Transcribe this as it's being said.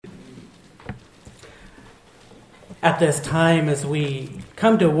at this time as we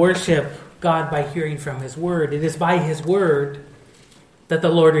come to worship God by hearing from His Word. It is by His Word that the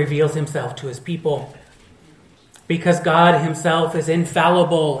Lord reveals Himself to His people. Because God Himself is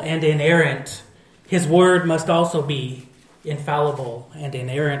infallible and inerrant, His Word must also be infallible and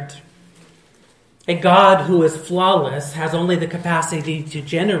inerrant. A God who is flawless has only the capacity to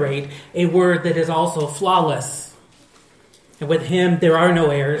generate a Word that is also flawless. And with Him, there are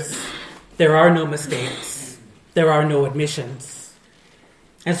no errors, there are no mistakes, there are no omissions.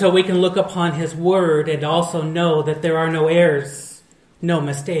 And so we can look upon His Word and also know that there are no errors, no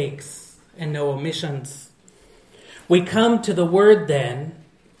mistakes, and no omissions. We come to the Word then,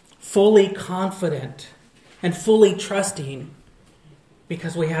 fully confident and fully trusting,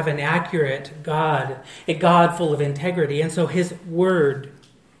 because we have an accurate God, a God full of integrity. And so His Word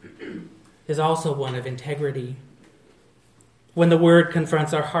is also one of integrity. When the Word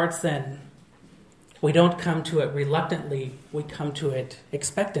confronts our hearts then, we don't come to it reluctantly, we come to it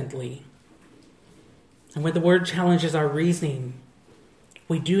expectantly. And when the Word challenges our reasoning,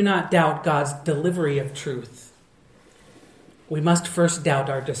 we do not doubt God's delivery of truth. We must first doubt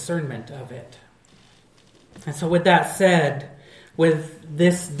our discernment of it. And so with that said, with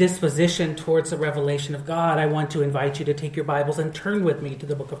this disposition towards the revelation of God, I want to invite you to take your Bibles and turn with me to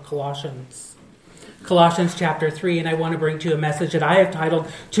the book of Colossians. Colossians chapter 3, and I want to bring to you a message that I have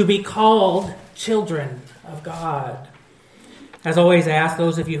titled, To Be Called Children of God. As always, I ask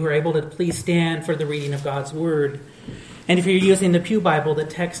those of you who are able to please stand for the reading of God's Word. And if you're using the Pew Bible, the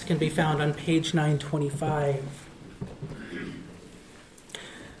text can be found on page 925.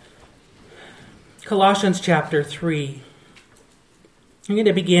 Colossians chapter 3. I'm going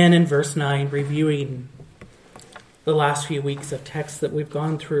to begin in verse 9, reviewing the last few weeks of text that we've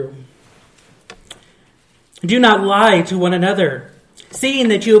gone through. Do not lie to one another, seeing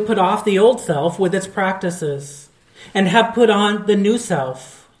that you have put off the old self with its practices, and have put on the new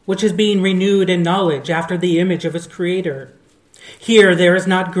self, which is being renewed in knowledge after the image of its Creator. Here there is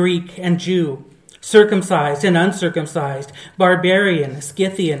not Greek and Jew, circumcised and uncircumcised, barbarian,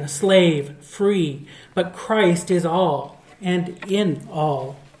 Scythian, slave, free, but Christ is all and in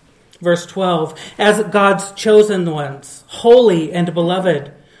all. Verse 12, as God's chosen ones, holy and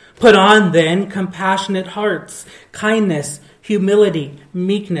beloved, put on then compassionate hearts, kindness, humility,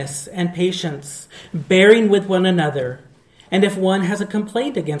 meekness, and patience, bearing with one another. And if one has a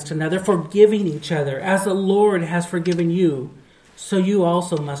complaint against another, forgiving each other, as the Lord has forgiven you, so you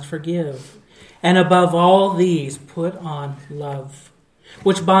also must forgive. And above all these, put on love,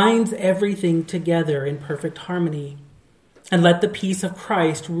 which binds everything together in perfect harmony. And let the peace of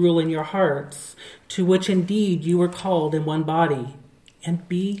Christ rule in your hearts, to which indeed you were called in one body, and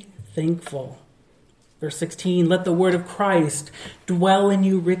be thankful. Verse 16, let the word of Christ dwell in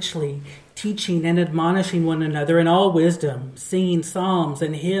you richly, teaching and admonishing one another in all wisdom, singing psalms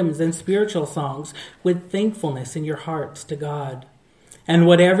and hymns and spiritual songs with thankfulness in your hearts to God. And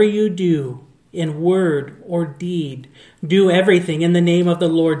whatever you do, in word or deed, do everything in the name of the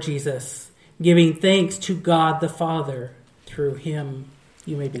Lord Jesus, giving thanks to God the Father through Him.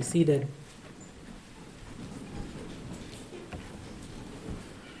 You may be seated.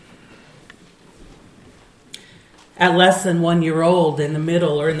 At less than 1 year old, in the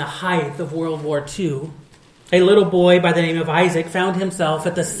middle or in the height of World War II, a little boy by the name of Isaac found himself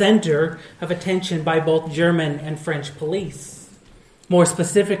at the center of attention by both German and French police. More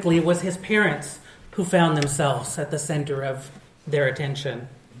specifically, it was his parents who found themselves at the center of their attention.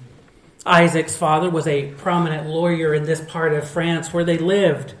 Isaac's father was a prominent lawyer in this part of France where they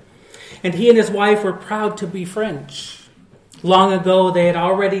lived, and he and his wife were proud to be French. Long ago, they had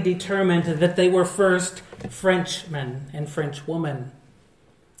already determined that they were first Frenchmen and Frenchwomen,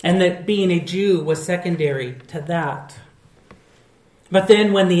 and that being a Jew was secondary to that. But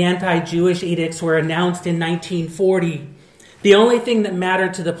then when the anti-Jewish edicts were announced in 1940, the only thing that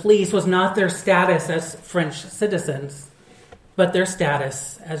mattered to the police was not their status as French citizens, but their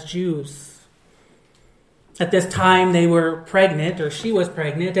status as Jews. At this time, they were pregnant, or she was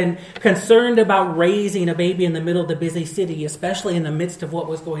pregnant, and concerned about raising a baby in the middle of the busy city, especially in the midst of what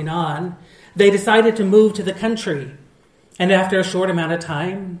was going on. They decided to move to the country. And after a short amount of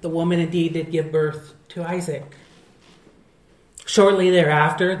time, the woman indeed did give birth to Isaac. Shortly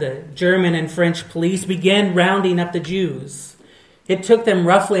thereafter, the German and French police began rounding up the Jews. It took them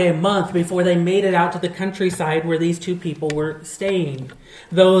roughly a month before they made it out to the countryside where these two people were staying,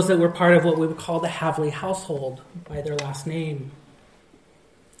 those that were part of what we would call the Havley household by their last name.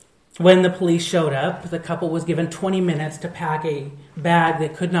 When the police showed up, the couple was given 20 minutes to pack a bag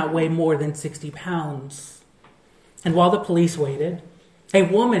that could not weigh more than 60 pounds. And while the police waited, A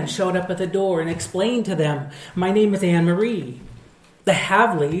woman showed up at the door and explained to them, "My name is Anne Marie. The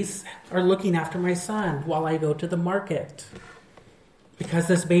Havleys are looking after my son while I go to the market." Because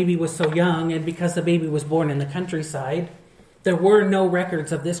this baby was so young and because the baby was born in the countryside, there were no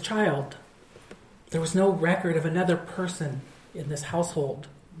records of this child. There was no record of another person in this household.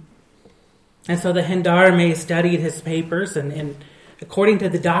 And so the gendarme studied his papers, and according to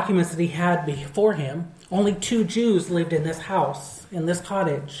the documents that he had before him, only 2 Jews lived in this house, in this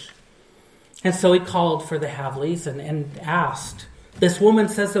cottage. And so he called for the Havleys and asked, "This woman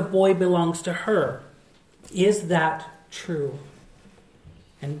says the boy belongs to her. Is that true?"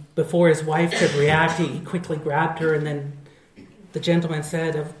 And before his wife could react, he quickly grabbed her, and then the gentleman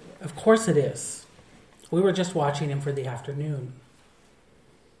said, Of course it is. We were just watching him for the afternoon."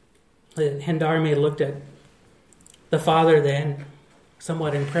 The gendarme looked at the father then,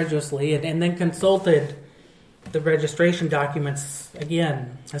 somewhat incredulously, and then consulted the registration documents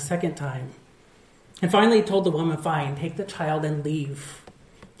again, a second time. And finally told the woman, "Fine, take the child and leave.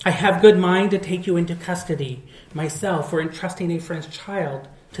 I have good mind to take you into custody myself for entrusting a friend's child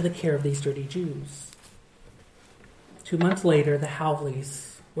to the care of these dirty Jews." 2 months later, the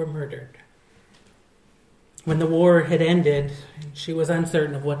Havleys were murdered. When the war had ended, and she was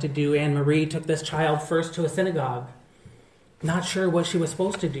uncertain of what to do, Anne Marie took this child first to a synagogue, not sure what she was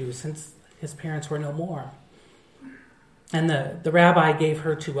supposed to do since his parents were no more. And the rabbi gave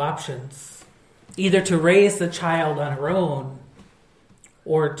her 2 options, either to raise the child on her own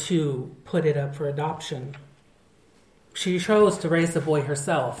or to put it up for adoption. She chose to raise the boy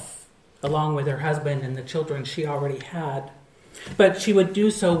herself, along with her husband and the children she already had. But she would do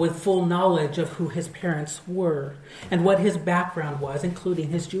so with full knowledge of who his parents were and what his background was, including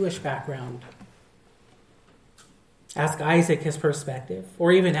his Jewish background. Ask Isaac his perspective,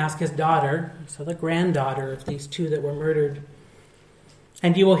 or even ask his daughter, so the granddaughter of these 2 that were murdered,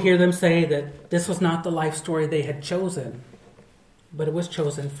 and you will hear them say that this was not the life story they had chosen, but it was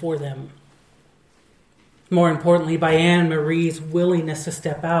chosen for them. More importantly, by Anne Marie's willingness to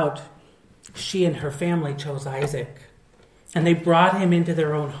step out, she and her family chose Isaac. And they brought him into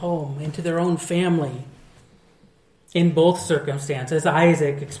their own home, into their own family. In both circumstances,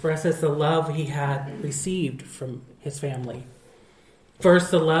 Isaac expresses the love he had received from his family.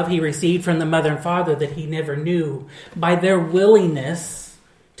 First, the love he received from the mother and father that he never knew, by their willingness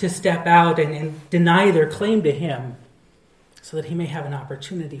to step out and deny their claim to him so that he may have an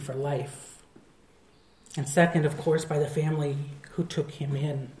opportunity for life. And second, of course, by the family who took him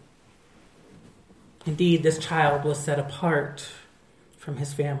in. Indeed, this child was set apart from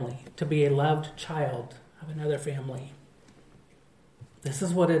his family to be a loved child of another family. This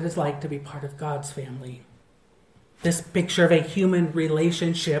is what it is like to be part of God's family. This picture of a human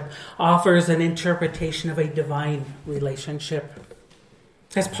relationship offers an interpretation of a divine relationship.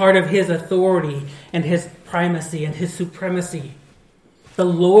 As part of his authority and his primacy and his supremacy, the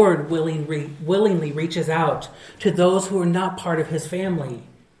Lord willingly reaches out to those who are not part of his family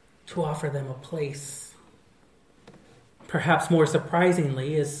to offer them a place. Perhaps more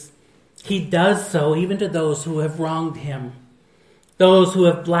surprisingly is he does so even to those who have wronged him, those who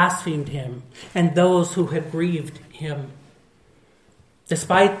have blasphemed him, and those who have grieved him.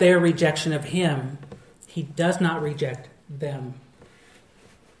 Despite their rejection of him, he does not reject them.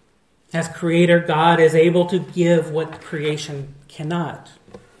 As creator, God is able to give what creation cannot.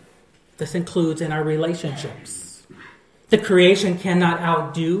 This includes in our relationships. The creation cannot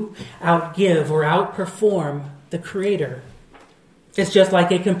outdo, outgive, or outperform the creator. It's just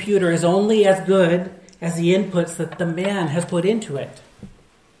like a computer is only as good as the inputs that the man has put into it.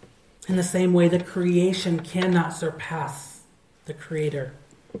 In the same way, the creation cannot surpass the creator.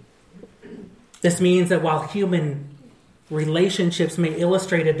 This means that while human relationships may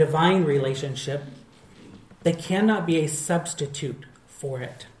illustrate a divine relationship, they cannot be a substitute for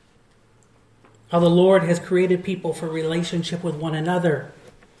it. While the Lord has created people for relationship with one another,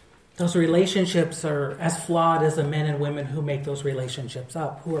 those relationships are as flawed as the men and women who make those relationships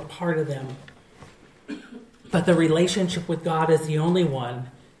up, who are part of them. But the relationship with God is the only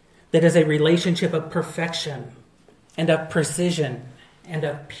one that is a relationship of perfection and of precision and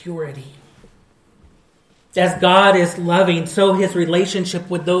of purity. As God is loving, so his relationship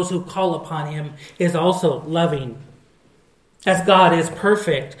with those who call upon him is also loving. As God is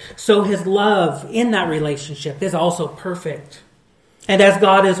perfect, so his love in that relationship is also perfect. And as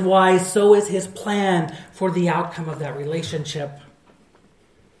God is wise, so is his plan for the outcome of that relationship.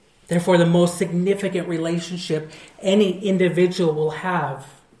 Therefore, the most significant relationship any individual will have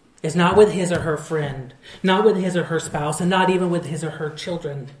is not with his or her friend, not with his or her spouse, and not even with his or her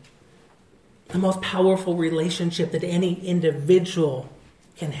children. The most powerful relationship that any individual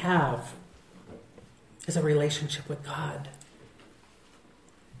can have is a relationship with God.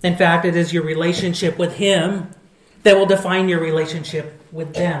 In fact, it is your relationship with Him that will define your relationship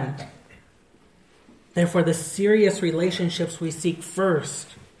with them. Therefore, the serious relationships we seek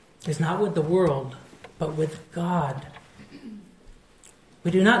first is not with the world, but with God.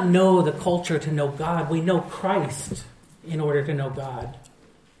 We do not know the culture to know God. We know Christ in order to know God.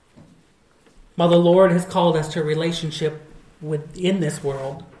 While the Lord has called us to a relationship within this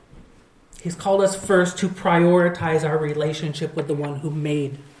world, He's called us first to prioritize our relationship with the one who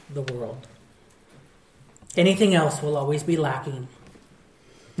made the world. Anything else will always be lacking.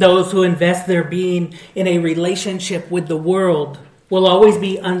 Those who invest their being in a relationship with the world will always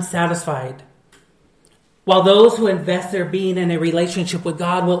be unsatisfied, while those who invest their being in a relationship with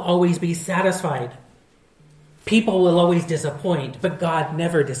God will always be satisfied. People will always disappoint, but God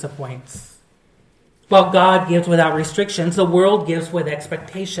never disappoints. While God gives without restrictions, the world gives with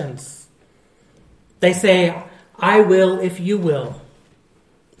expectations. They say, I will if you will.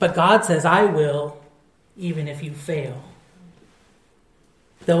 But God says, I will even if you fail.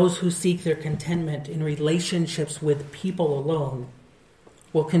 Those who seek their contentment in relationships with people alone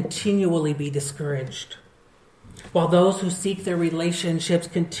will continually be discouraged, while those who seek their relationships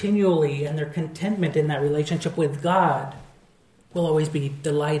continually and their contentment in that relationship with God will always be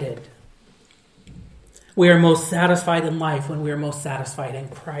delighted. We are most satisfied in life when we are most satisfied in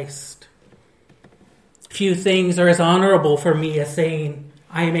Christ. Few things are as honorable for me as saying,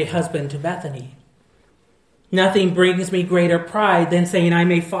 I am a husband to Bethany. Nothing brings me greater pride than saying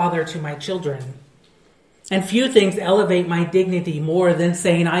I'm a father to my children. And few things elevate my dignity more than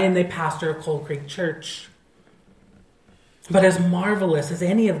saying I am the pastor of Cold Creek Church. But as marvelous as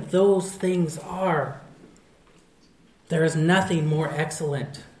any of those things are, there is nothing more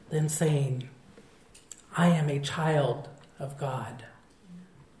excellent than saying, I am a child of God.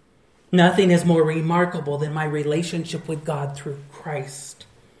 Nothing is more remarkable than my relationship with God through Christ.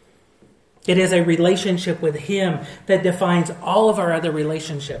 It is a relationship with Him that defines all of our other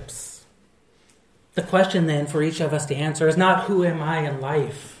relationships. The question then for each of us to answer is not who am I in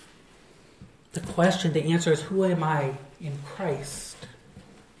life. The question to answer is who am I in Christ?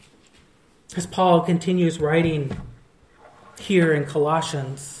 As Paul continues writing here in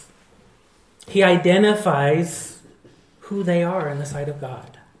Colossians, he identifies who they are in the sight of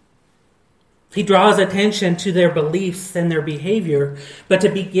God. He draws attention to their beliefs and their behavior, but to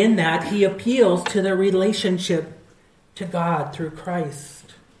begin that, he appeals to their relationship to God through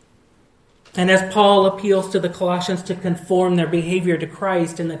Christ. And as Paul appeals to the Colossians to conform their behavior to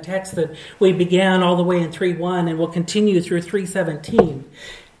Christ in the text that we began all the way in 3:1 and will continue through 3:17,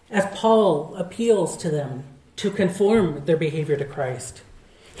 as Paul appeals to them to conform their behavior to Christ,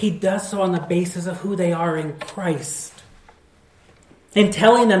 he does so on the basis of who they are in Christ. In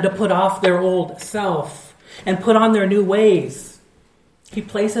telling them to put off their old self and put on their new ways, he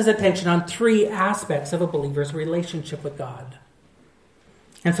places attention on three aspects of a believer's relationship with God.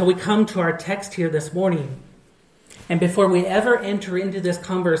 And so we come to our text here this morning. And before we ever enter into this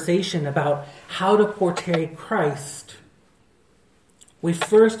conversation about how to portray Christ, we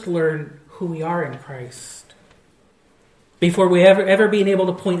first learn who we are in Christ. Before we ever being able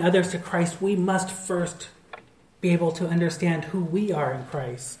to point others to Christ, we must first be able to understand who we are in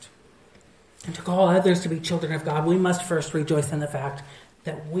Christ. And to call others to be children of God, we must first rejoice in the fact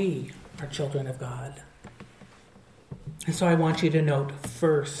that we are children of God. And so I want you to note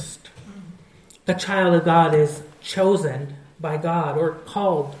first, the child of God is chosen by God or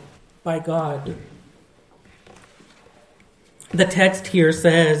called by God. The text here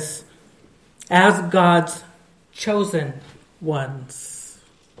says, as God's chosen ones.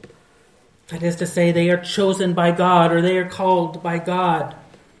 That is to say, they are chosen by God or they are called by God.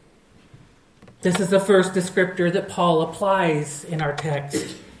 This is the first descriptor that Paul applies in our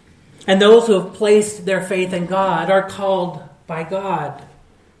text. And those who have placed their faith in God are called by God.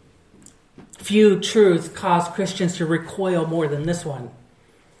 Few truths cause Christians to recoil more than this one.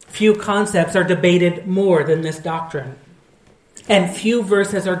 Few concepts are debated more than this doctrine. And few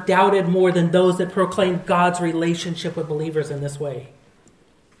verses are doubted more than those that proclaim God's relationship with believers in this way.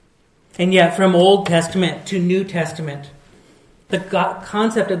 And yet, from Old Testament to New Testament, the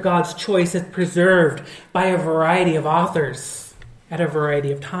concept of God's choice is preserved by a variety of authors at a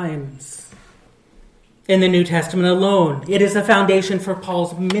variety of times. In the New Testament alone, it is the foundation for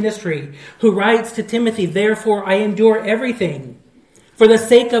Paul's ministry, who writes to Timothy, therefore I endure everything for the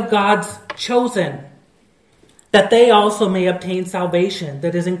sake of God's chosen, that they also may obtain salvation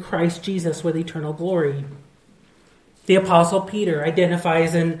that is in Christ Jesus with eternal glory. The Apostle Peter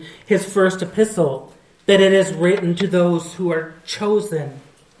identifies in his first epistle that it is written to those who are chosen.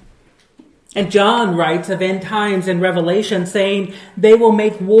 And John writes of end times in Revelation, saying, they will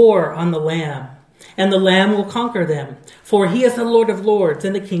make war on the Lamb, and the Lamb will conquer them, for he is the Lord of lords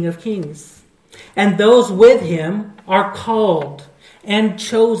and the King of kings. And those with him are called and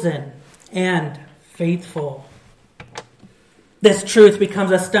chosen and faithful. This truth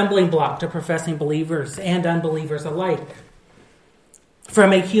becomes a stumbling block to professing believers and unbelievers alike.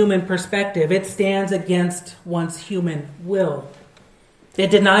 From a human perspective, it stands against one's human will.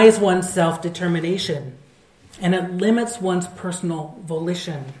 It denies one's self-determination, and it limits one's personal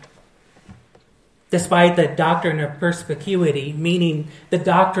volition. Despite the doctrine of perspicuity, meaning the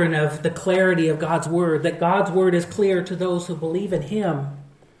doctrine of the clarity of God's word, that God's word is clear to those who believe in him,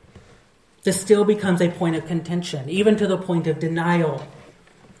 this still becomes a point of contention, even to the point of denial.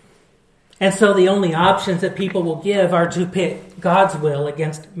 And so the only options that people will give are to pit God's will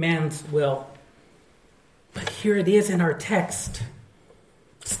against man's will. But here it is in our text,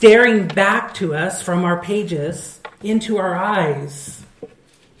 staring back to us from our pages into our eyes.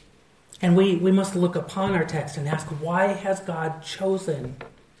 And we must look upon our text and ask, why has God chosen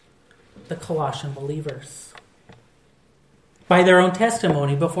the Colossian believers? By their own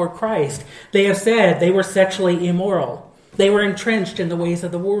testimony before Christ, they have said they were sexually immoral. They were entrenched in the ways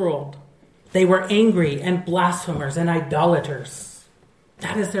of the world. They were angry and blasphemers and idolaters.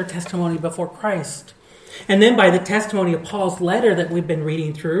 That is their testimony before Christ. And then by the testimony of Paul's letter that we've been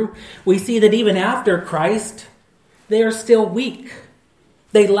reading through, we see that even after Christ, they are still weak.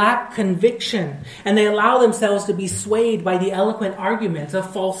 They lack conviction, and they allow themselves to be swayed by the eloquent arguments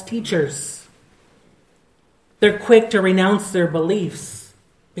of false teachers. They're quick to renounce their beliefs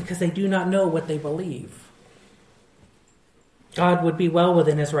because they do not know what they believe. God would be well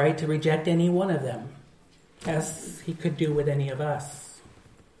within his right to reject any one of them, as he could do with any of us.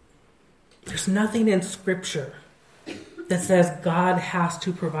 There's nothing in Scripture that says God has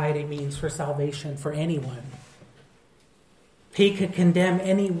to provide a means for salvation for anyone. He could condemn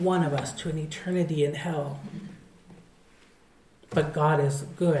any one of us to an eternity in hell. But God is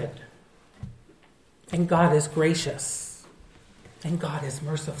good. And God is gracious. And God is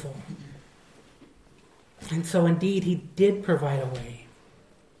merciful. And so indeed, he did provide a way.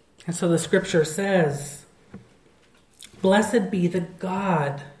 And so the Scripture says, blessed be the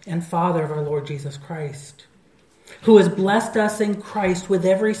God and Father of our Lord Jesus Christ, who has blessed us in Christ with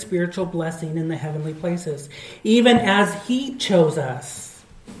every spiritual blessing in the heavenly places, even as he chose us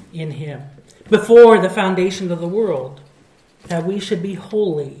in him before the foundation of the world, that we should be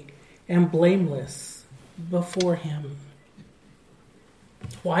holy and blameless before him.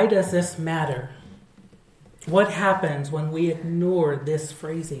 Why does this matter? What happens when we ignore this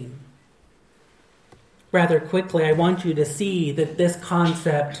phrasing? Rather quickly, I want you to see that this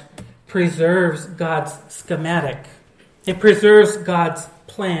concept preserves God's schematic. It preserves God's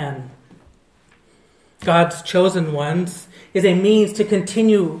plan. God's chosen ones is a means to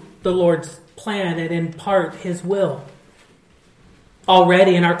continue the Lord's plan and impart his will.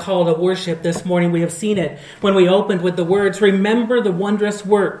 Already in our call to worship this morning, we have seen it when we opened with the words, remember the wondrous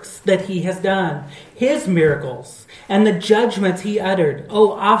works that he has done, his miracles, and the judgments he uttered,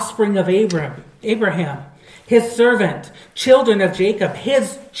 O offspring of Abraham, his servant, children of Jacob,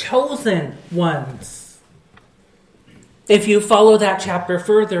 his chosen ones. If you follow that chapter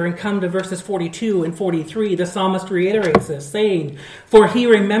further and come to verses 42 and 43, the psalmist reiterates this, saying, for he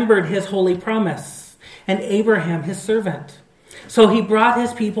remembered his holy promise, and Abraham his servant. So he brought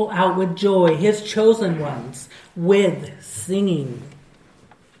his people out with joy, his chosen ones, with singing.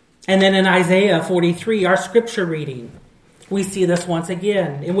 And then in Isaiah 43, our scripture reading, we see this once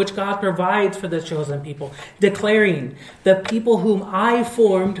again, in which God provides for the chosen people, declaring, the people whom I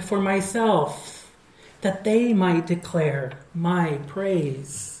formed for myself, that they might declare my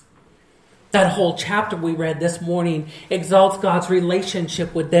praise. That whole chapter we read this morning exalts God's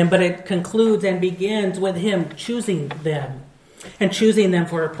relationship with them, but it concludes and begins with him choosing them. And choosing them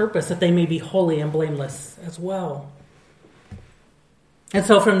for a purpose, that they may be holy and blameless as well. And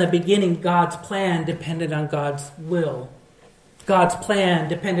so from the beginning, God's plan depended on God's will. God's plan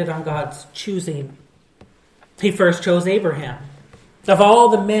depended on God's choosing. He first chose Abraham. Of all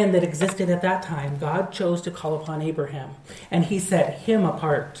the men that existed at that time, God chose to call upon Abraham. And he set him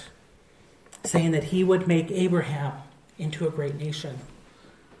apart, saying that he would make Abraham into a great nation.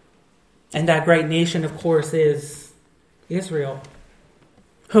 And that great nation, of course, is Israel,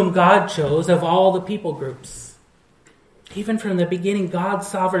 whom God chose of all the people groups. Even from the beginning, God's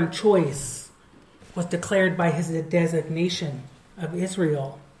sovereign choice was declared by his designation of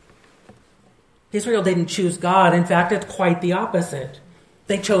Israel. Israel didn't choose God. In fact, it's quite the opposite.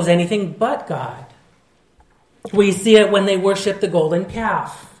 They chose anything but God. We see it when they worship the golden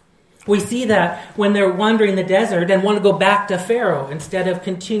calf. We see that when they're wandering the desert and want to go back to Pharaoh instead of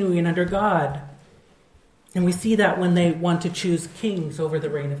continuing under God. And we see that when they want to choose kings over the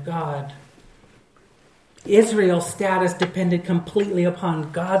reign of God. Israel's status depended completely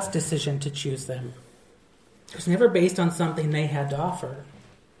upon God's decision to choose them. It was never based on something they had to offer.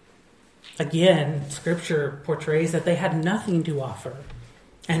 Again, Scripture portrays that they had nothing to offer,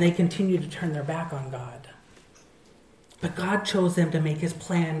 and they continued to turn their back on God. But God chose them to make his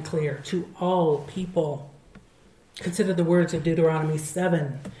plan clear to all people. Consider the words of Deuteronomy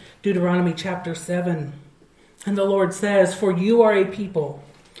chapter 7. And the Lord says, "For you are a people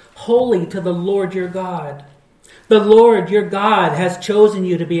holy to the Lord your God. The Lord your God has chosen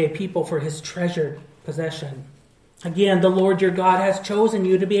you to be a people for his treasured possession." Again, the Lord your God has chosen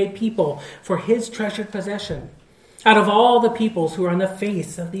you to be a people for his treasured possession out of all the peoples who are on the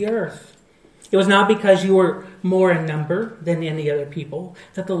face of the earth. It was not because you were more in number than any other people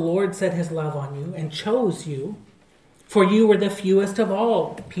that the Lord set his love on you and chose you, for you were the fewest of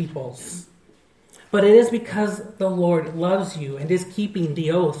all peoples. But it is because the Lord loves you and is keeping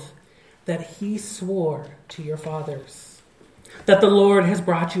the oath that he swore to your fathers, that the Lord has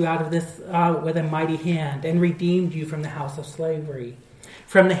brought you out of this with a mighty hand and redeemed you from the house of slavery,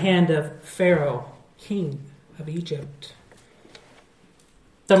 from the hand of Pharaoh, king of Egypt.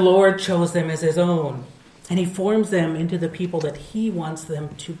 The Lord chose them as his own, and he forms them into the people that he wants them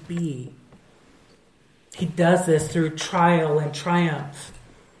to be. He does this through trial and triumph.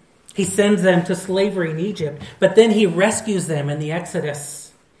 He sends them to slavery in Egypt, but then he rescues them in the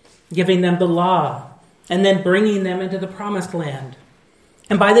Exodus, giving them the law, and then bringing them into the promised land.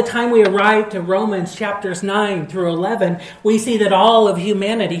 And by the time we arrive to Romans chapters 9 through 11, we see that all of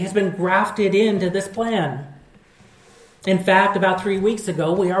humanity has been grafted into this plan. In fact, about 3 weeks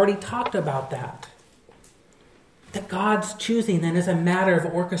ago, we already talked about that. That God's choosing then is a matter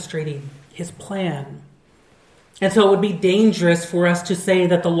of orchestrating his plan. And so it would be dangerous for us to say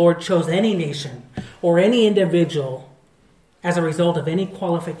that the Lord chose any nation or any individual as a result of any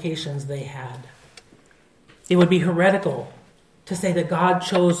qualifications they had. It would be heretical to say that God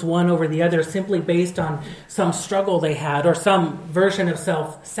chose one over the other simply based on some struggle they had or some version of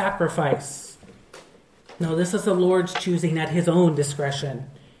self-sacrifice. No, this is the Lord's choosing at his own discretion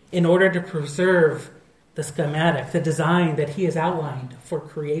in order to preserve the schematic, the design that he has outlined for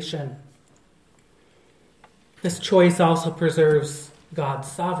creation. This choice also preserves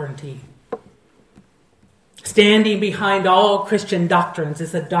God's sovereignty. Standing behind all Christian doctrines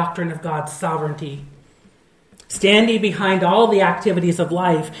is the doctrine of God's sovereignty. Standing behind all the activities of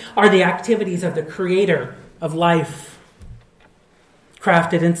life are the activities of the Creator of life.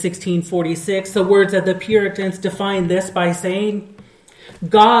 Crafted in 1646, the words of the Puritans define this by saying,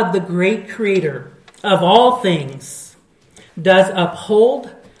 "God, the great creator of all things, does uphold,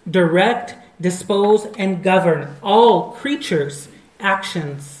 direct, dispose, and govern all creatures,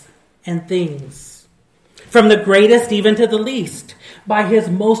 actions, and things, from the greatest even to the least, by his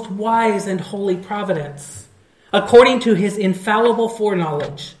most wise and holy providence, according to his infallible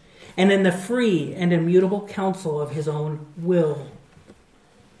foreknowledge, and in the free and immutable counsel of his own will."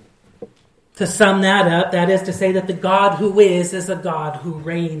 To sum that up, that is to say that the God who is a God who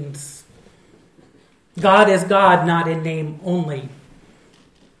reigns. God is God not in name only.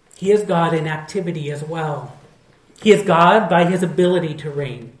 He is God in activity as well. He is God by his ability to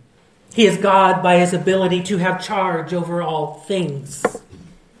reign. He is God by his ability to have charge over all things.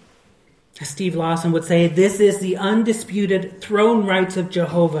 As Steve Lawson would say, this is the undisputed throne rights of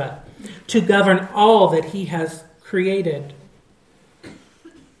Jehovah to govern all that he has created.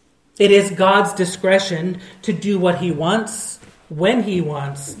 It is God's discretion to do what he wants, when he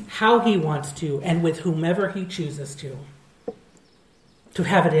wants, how he wants to, and with whomever he chooses to. To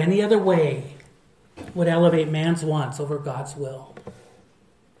have it any other way would elevate man's wants over God's will.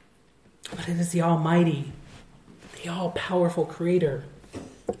 But it is the Almighty, the all-powerful Creator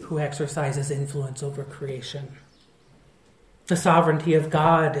who exercises influence over creation. The sovereignty of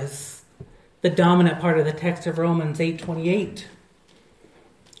God is the dominant part of the text of Romans 8:28.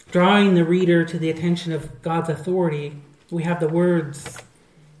 Drawing the reader to the attention of God's authority, we have the words,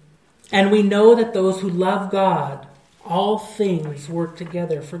 "And we know that those who love God, all things work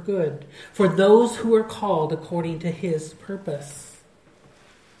together for good, for those who are called according to his purpose."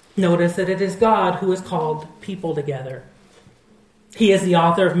 Notice that it is God who has called people together. He is the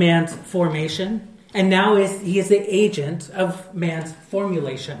author of man's formation, and now he is the agent of man's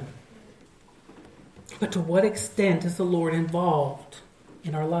formulation. But to what extent is the Lord involved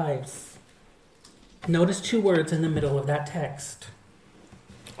in our lives? Notice two words in the middle of that text.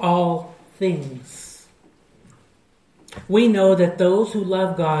 All things. we know that those who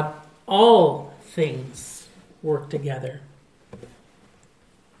love God, all things work together.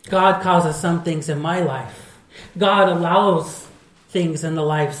 God causes some things in my life. God allows things in the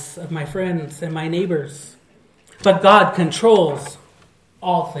lives of my friends and my neighbors. But God controls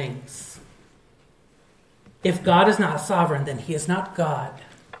all things. If God is not sovereign, then he is not God.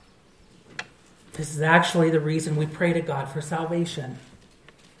 This is actually the reason we pray to God for salvation.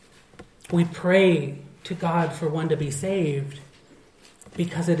 We pray to God for one to be saved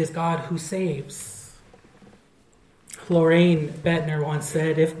because it is God who saves. Lorraine Bettner once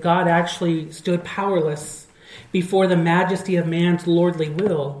said, if God actually stood powerless before the majesty of man's lordly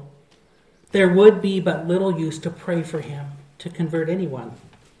will, there would be but little use to pray for him to convert anyone.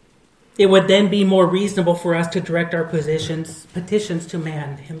 It would then be more reasonable for us to direct our petitions to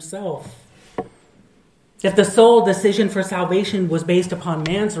man himself. If the sole decision for salvation was based upon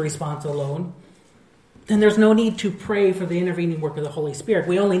man's response alone, then there's no need to pray for the intervening work of the Holy Spirit.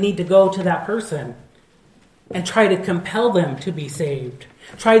 We only need to go to that person and try to compel them to be saved.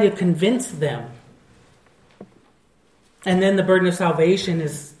 Try to convince them. And then the burden of salvation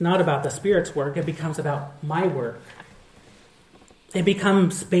is not about the Spirit's work. It becomes about my work. It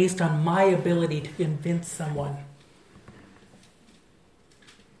becomes based on my ability to convince someone.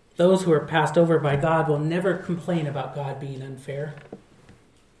 Those who are passed over by God will never complain about God being unfair.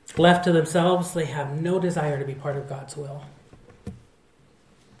 Left to themselves, they have no desire to be part of God's will.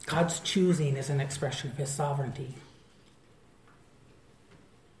 God's choosing is an expression of his sovereignty.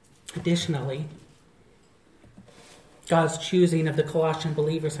 Additionally, God's choosing of the Colossian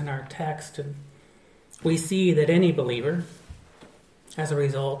believers in our text, and we see that any believer, as a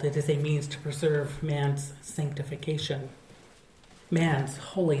result, it is a means to preserve man's sanctification, man's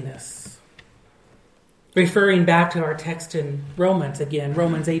holiness. Referring back to our text in Romans again,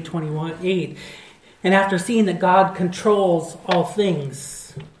 Romans 8:21, and after seeing that God controls all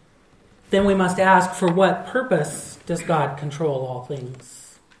things, then we must ask, for what purpose does God control all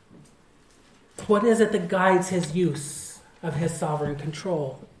things? What is it that guides his use of his sovereign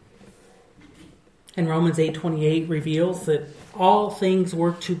control? And Romans 8:28 reveals that all things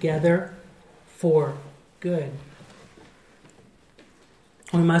work together for good.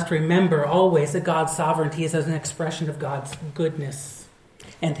 We must remember always that God's sovereignty is as an expression of God's goodness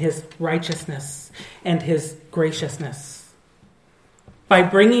and his righteousness and his graciousness. By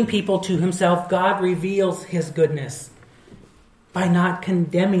bringing people to himself, God reveals his goodness by not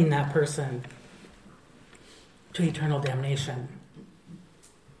condemning that person to eternal damnation.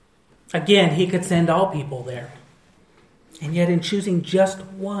 Again, he could send all people there. And yet in choosing just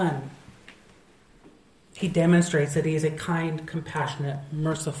one, he demonstrates that he is a kind, compassionate,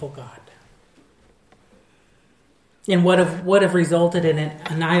 merciful God. And what have resulted in an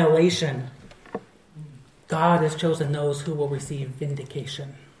annihilation, God has chosen those who will receive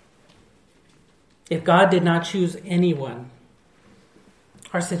vindication. If God did not choose anyone,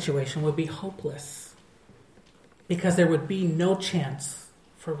 our situation would be hopeless, because there would be no chance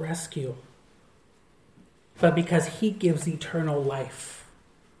for rescue. But because he gives eternal life,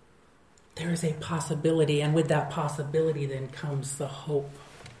 there is a possibility, and with that possibility then comes the hope.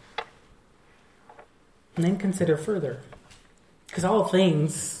 And then consider further, because all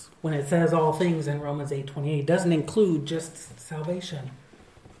things, when it says all things in Romans 8:28, doesn't include just salvation.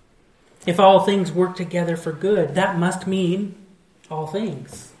 If all things work together for good, that must mean all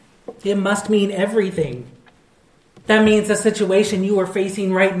things. It must mean everything. That means the situation you are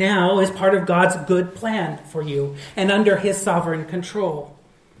facing right now is part of God's good plan for you and under his sovereign control.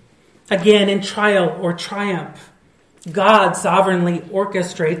 Again, in trial or triumph, God sovereignly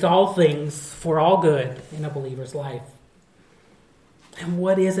orchestrates all things for all good in a believer's life. And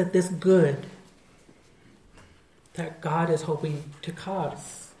what is it, this good, that God is hoping to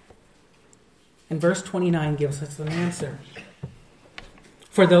cause? And verse 29 gives us an answer.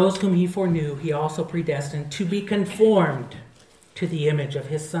 For those whom he foreknew, he also predestined to be conformed to the image of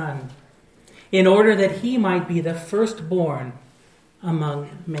his Son, in order that he might be the firstborn among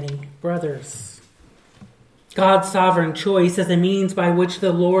many brothers. God's sovereign choice is a means by which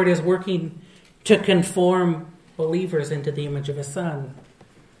the Lord is working to conform believers into the image of his Son.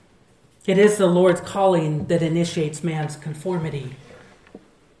 It is the Lord's calling that initiates man's conformity.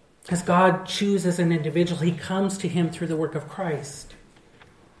 As God chooses an individual, he comes to him through the work of Christ.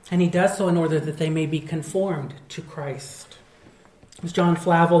 And he does so in order that they may be conformed to Christ. It was John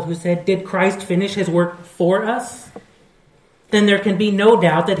Flavel who said, "Did Christ finish his work for us? Then there can be no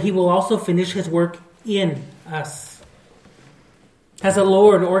doubt that he will also finish his work in us." As the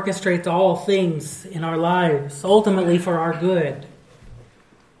Lord orchestrates all things in our lives, ultimately for our good,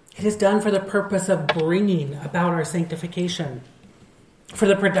 It is done for the purpose of bringing about our sanctification, for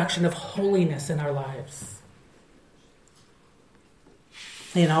the production of holiness in our lives.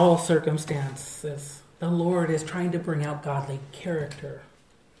 In all circumstances, the Lord is trying to bring out godly character.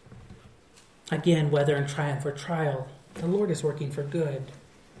 Again, whether in triumph or trial, the Lord is working for good.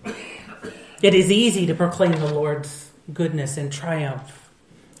 It is easy to proclaim the Lord's goodness in triumph.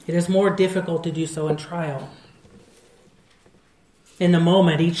 It is more difficult to do so in trial. In the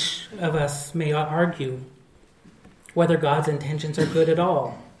moment, each of us may argue whether God's intentions are good at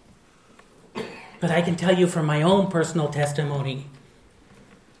all. But I can tell you from my own personal testimony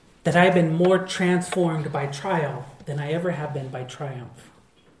that I've been more transformed by trial than I ever have been by triumph.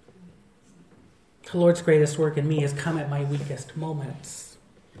 The Lord's greatest work in me has come at my weakest moments,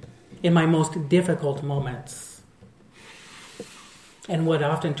 in my most difficult moments, and what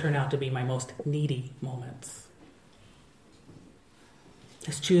often turn out to be my most needy moments.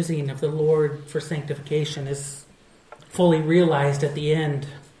 This choosing of the Lord for sanctification is fully realized at the end,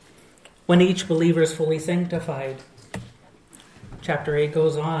 when each believer is fully sanctified. Chapter 8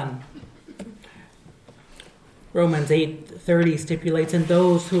 goes on. Romans 8:30 stipulates, "And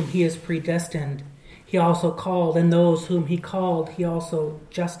those whom he has predestined, he also called. And those whom he called, he also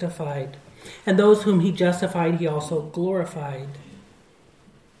justified. And those whom he justified, he also glorified."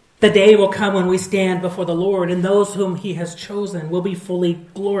 The day will come when we stand before the Lord, and those whom he has chosen will be fully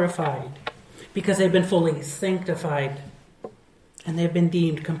glorified because they've been fully sanctified and they've been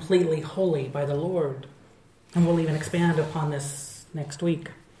deemed completely holy by the Lord. And we'll even expand upon this next week.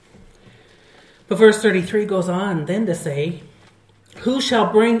 But verse 33 goes on then to say, "Who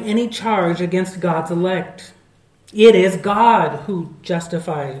shall bring any charge against God's elect? It is God who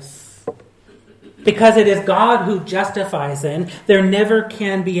justifies." Because it is God who justifies, then, there never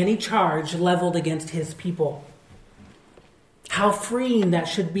can be any charge leveled against his people. How freeing that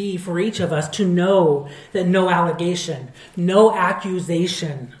should be for each of us to know that no allegation, no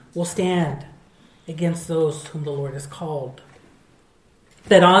accusation will stand against those whom the Lord has called.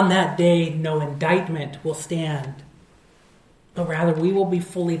 That on that day no indictment will stand, but rather we will be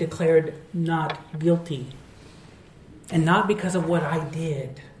fully declared not guilty. And not because of what I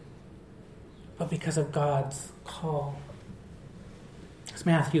did, but because of God's call. As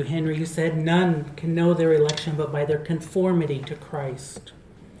Matthew Henry said, "None can know their election but by their conformity to Christ.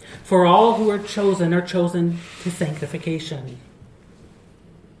 For all who are chosen to sanctification."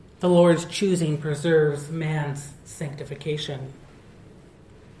 The Lord's choosing preserves man's sanctification.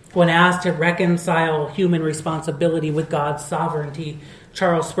 When asked to reconcile human responsibility with God's sovereignty,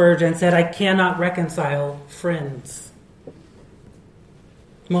 Charles Spurgeon said, "I cannot reconcile friends."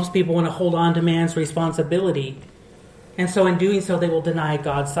 Most people want to hold on to man's responsibility, and so in doing so, they will deny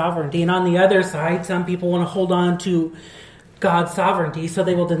God's sovereignty. And on the other side, some people want to hold on to God's sovereignty, so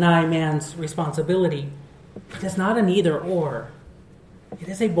they will deny man's responsibility. It is not an either or. It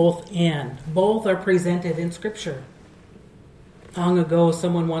is a both and. Both are presented in Scripture. Long ago,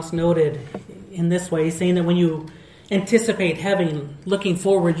 someone once noted in this way, saying that when you anticipate heaven, looking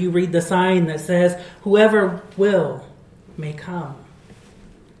forward, you read the sign that says, "Whoever will may come."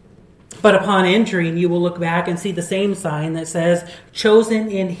 But upon entering, you will look back and see the same sign that says, "Chosen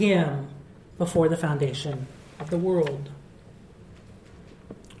in him before the foundation of the world."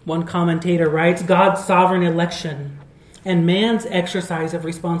 One commentator writes, "God's sovereign election and man's exercise of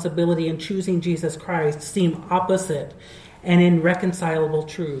responsibility in choosing Jesus Christ seem opposite and irreconcilable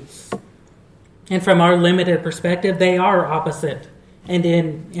truths. And from our limited perspective, they are opposite and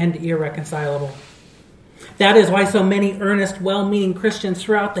irreconcilable. That is why so many earnest, well-meaning Christians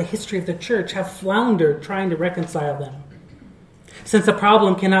throughout the history of the church have floundered trying to reconcile them. Since the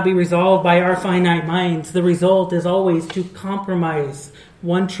problem cannot be resolved by our finite minds, the result is always to compromise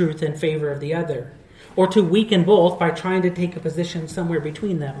one truth in favor of the other, or to weaken both by trying to take a position somewhere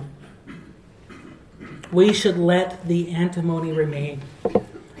between them. We should let the antimony remain,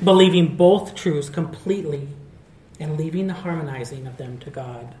 believing both truths completely and leaving the harmonizing of them to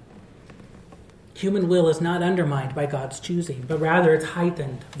God. Human will is not undermined by God's choosing, but rather it's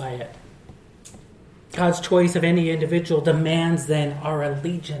heightened by it. God's choice of any individual demands then our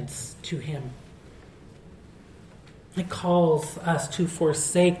allegiance to him. It calls us to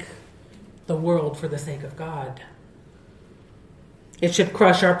forsake the world for the sake of God. It should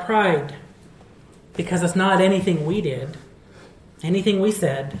crush our pride, because it's not anything we did, anything we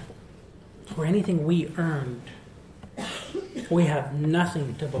said, or anything we earned. We have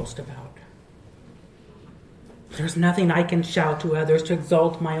nothing to boast about. There's nothing I can shout to others to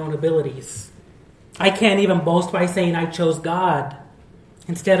exalt my own abilities. I can't even boast by saying I chose God.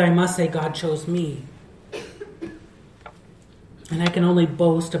 Instead, I must say God chose me. And I can only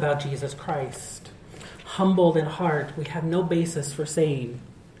boast about Jesus Christ. Humbled in heart, we have no basis for saying,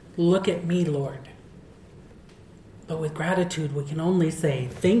 "Look at me, Lord." But with gratitude, we can only say,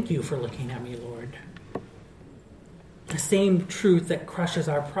 "Thank you for looking at me, Lord." The same truth that crushes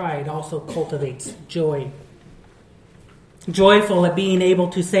our pride also cultivates joy. Joyful at being able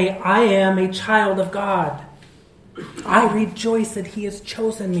to say, "I am a child of God. I rejoice that he has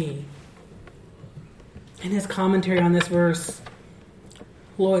chosen me." In his commentary on this verse,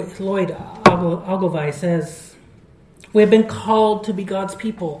 Lloyd Ogilvie says, "We have been called to be God's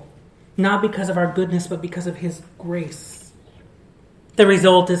people, not because of our goodness, but because of his grace. The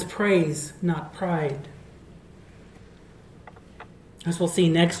result is praise, not pride." As we'll see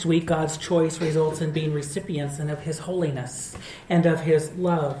next week, God's choice results in being recipients and of his holiness and of his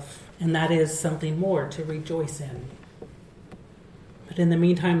love, and that is something more to rejoice in. But in the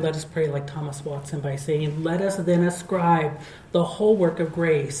meantime, let us pray like Thomas Watson by saying, "Let us then ascribe the whole work of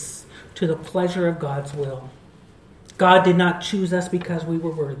grace to the pleasure of God's will. God did not choose us because we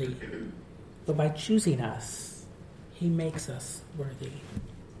were worthy, but by choosing us, he makes us worthy."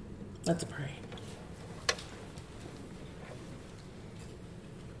 Let's pray.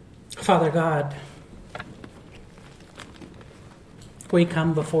 Father God, we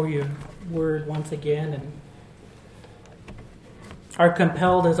come before your word once again and are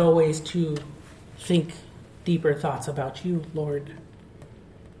compelled as always to think deeper thoughts about you, Lord.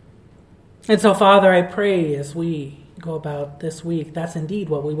 And so, Father, I pray as we go about this week, that's indeed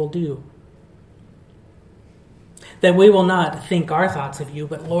what we will do. That we will not think our thoughts of you,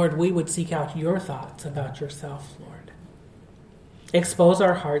 but Lord, we would seek out your thoughts about yourself, Lord. Expose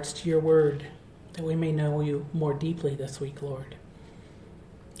our hearts to your word, that we may know you more deeply this week, Lord.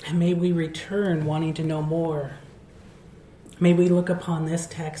 And may we return wanting to know more. May we look upon this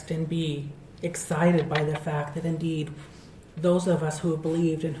text and be excited by the fact that indeed those of us who have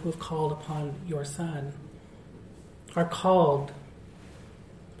believed and who have called upon your Son are called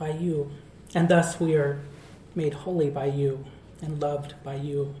by you. And thus we are made holy by you and loved by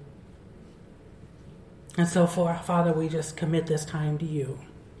you. And so, Father, we just commit this time to you,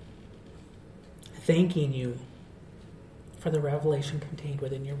 thanking you for the revelation contained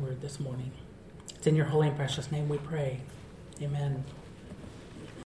within your word this morning. It's in your holy and precious name we pray. Amen.